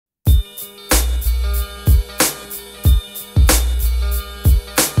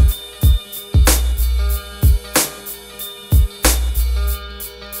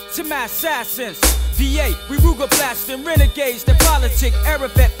mass assassins. DA, we Ruger blasting renegades that politic,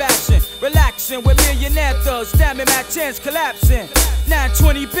 Arafat fashion. Relaxing with millionaire thugs, damn it, Mac 10's collapsing.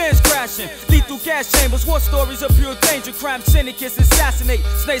 920 bins crashing, lethal gas chambers, war stories of pure danger. Crime syndicates assassinate,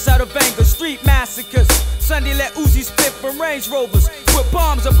 snakes out of anger, street massacres. Sunday let Uzi spit from Range Rovers. Put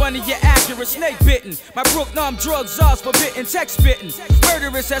bombs up under your accurate, snake bitten. My brook numb drug czars forbidden, text spitting.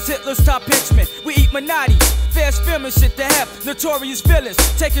 Murderous as Hitler's top henchmen. We eat Minotti, fast filming shit to have notorious villains.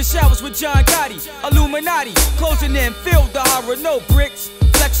 Taking showers with John Gotti, Illuminati. Closing in, feel the horror, no bricks.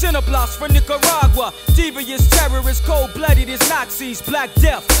 Black Cinnablocks from Nicaragua. Devious terrorists, cold-blooded as Nazis, Black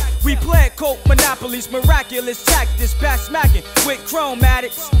Death. We plant coke monopolies, miraculous tactics, back smacking with chrome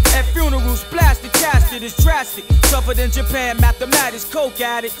addicts. At funerals, blasted casket is drastic. Tougher than Japan, mathematics, coke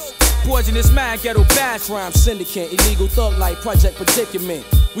addicts. Poisonous mind, ghetto bash. Crime syndicate, illegal thug life, project predicament.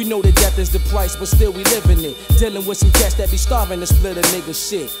 We know that death is the price, but still we live in it. Dealing with some cats that be starving to split a nigga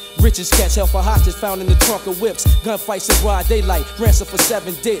shit. Richest cats held for hostage, found in the trunk of whips. Gunfights in broad daylight, ransom for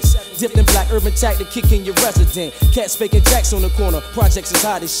 7 dicks. Dipped in black urban tactic, kicking your resident. Cats faking jacks on the corner, projects is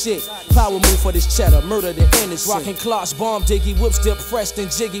hot as shit. Power move for this cheddar, murder the innocent. Rocking clocks, bomb diggy, whips dip, fresh and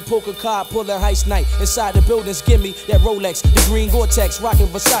jiggy. Poker card, pulling heist night. Inside the buildings, give me that Rolex, the green Gore-Tex, rocking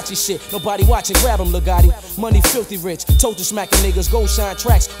Versace shit. Nobody watching, grab him, Lugatti. Money filthy rich, total smacking niggas, gold shine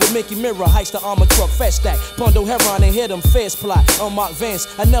tracks. With Mickey Mirror, heist the armor truck, fat stack. Pondo Heron and hit them, fast plot. Unmarked vans,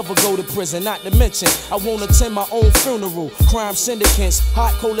 I never go to prison, not to mention I won't attend my own funeral. Crime syndicates,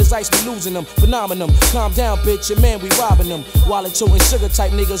 hot cold as ice, we losing them. Phenomenon, calm down bitch, your man we robbing them. Wallet toting sugar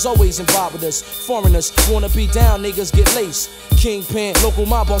type niggas always involved with us. Foreigners, wanna be down, niggas get laced. Kingpin, local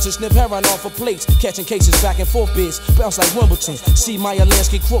mob bosses sniff heroin off of plates. Catching cases back and forth bids, bounce like Wimbledon. See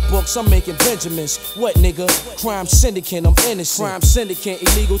Myalansky crook books, I'm making Benjamins. What nigga? Crime syndicate, I'm innocent. Crime syndicate,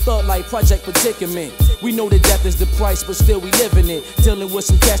 illegal thug life, project predicament. We know that death is the price, but still we live in it. Dealing with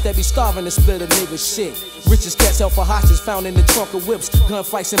some cats that be starving to split a nigga shit. Richest cats held for hostage, found in the trunk of whips.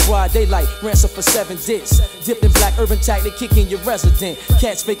 Gunfights in broad daylight, ransom for 7 dicks. Dipped in black urban tactic, kicking your resident.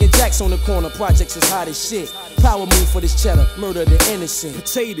 Cats faking jacks on the corner, projects is hot as shit. Power move for this cheddar, murder the innocent.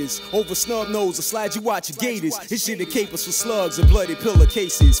 Potatoes, over snub nose, or slide you watch your gators. This shit the capers for slugs and bloody pillar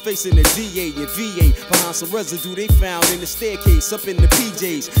cases. Facing the DA and VA behind some residue they found in the staircase up in the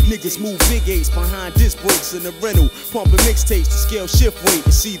PJs. Niggas move big eights behind disc brakes in the rental. Pumping mixtapes to scale shift weight.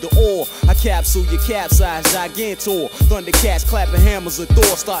 It's either or. I capsule your capsize, gigantor. Thundercats clapping hammers of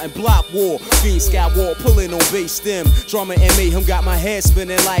Thor, starting block war. Fiend Skywalker pulling on bass stem. Drummer and mayhem got my head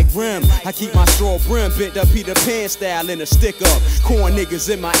spinning like rim. I keep my straw brim bent up Peter Pan style in a stick up. Corn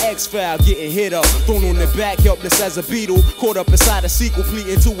niggas in my X-File getting hit up. Thrown on the back, helpless as a beetle. Caught up inside a sequel,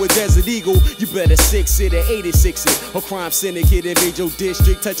 pleading to a desert eagle. You better 6 it or 86 it. A crime syndicate invade your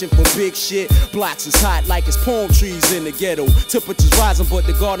district, touching for big shit. Blocks is hot like it's palm trees in the ghetto. Temperatures rising, but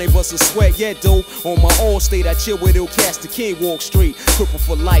the guard ain't bust a sweat yet though. On my all state, I chill with ill cast the king walk straight. Cripple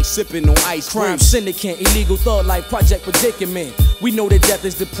for life, sipping on ice. Crime syndicate, illegal thug life, project predicament. We know that death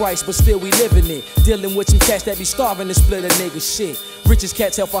is the price, but still we live in it. Dealing with some cats that be starving to split a nigga shit. Richest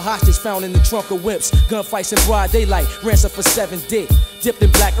cats held for hostage, found in the trunk of whips. Gunfights in broad daylight, ransom for 7 dick. Dipped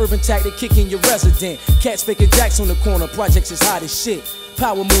in black urban tactic, kicking your resident. Cats faking jacks on the corner, projects is hot as shit.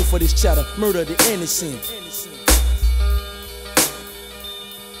 Power move for this cheddar, murder the innocent.